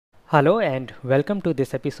Hello and welcome to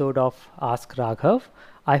this episode of Ask Raghav.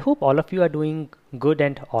 I hope all of you are doing good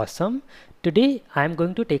and awesome. Today I am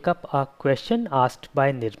going to take up a question asked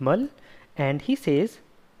by Nirmal, and he says,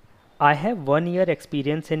 I have 1 year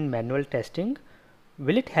experience in manual testing.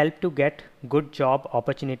 Will it help to get good job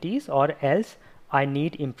opportunities or else I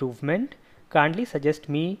need improvement? Kindly suggest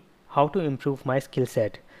me how to improve my skill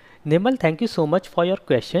set. Nirmal, thank you so much for your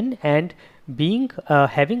question. And being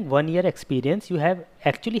having 1 year experience, you have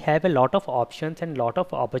actually have a lot of options and lot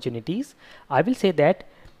of opportunities. I will say that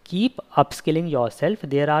keep upskilling yourself.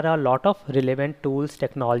 There are a lot of relevant tools,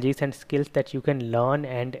 technologies, and skills that you can learn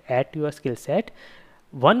and add to your skill set.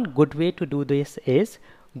 One good way to do this is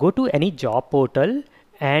go to any job portal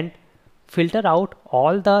and filter out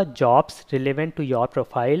all the jobs relevant to your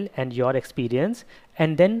profile and your experience,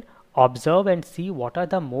 and then observe and see what are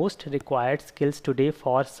the most required skills today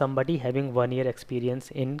for somebody having 1 year experience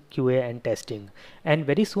in QA and testing. And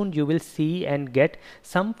very soon you will see and get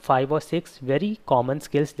some 5 or 6 very common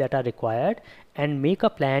skills that are required, and make a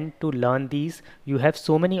plan to learn these. You have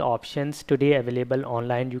so many options today available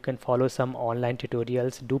online. You can follow some online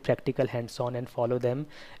tutorials, do practical hands-on and follow them,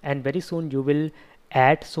 and very soon you will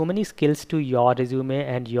add so many skills to your resume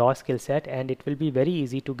and your skill set, and it will be very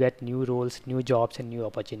easy to get new roles, new jobs, and new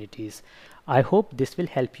opportunities. I hope this will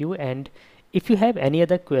help you, and if you have any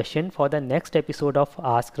other question for the next episode of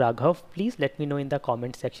Ask Raghav, please let me know in the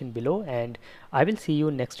comment section below, and I will see you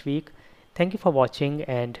next week. Thank you for watching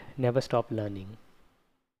and never stop learning.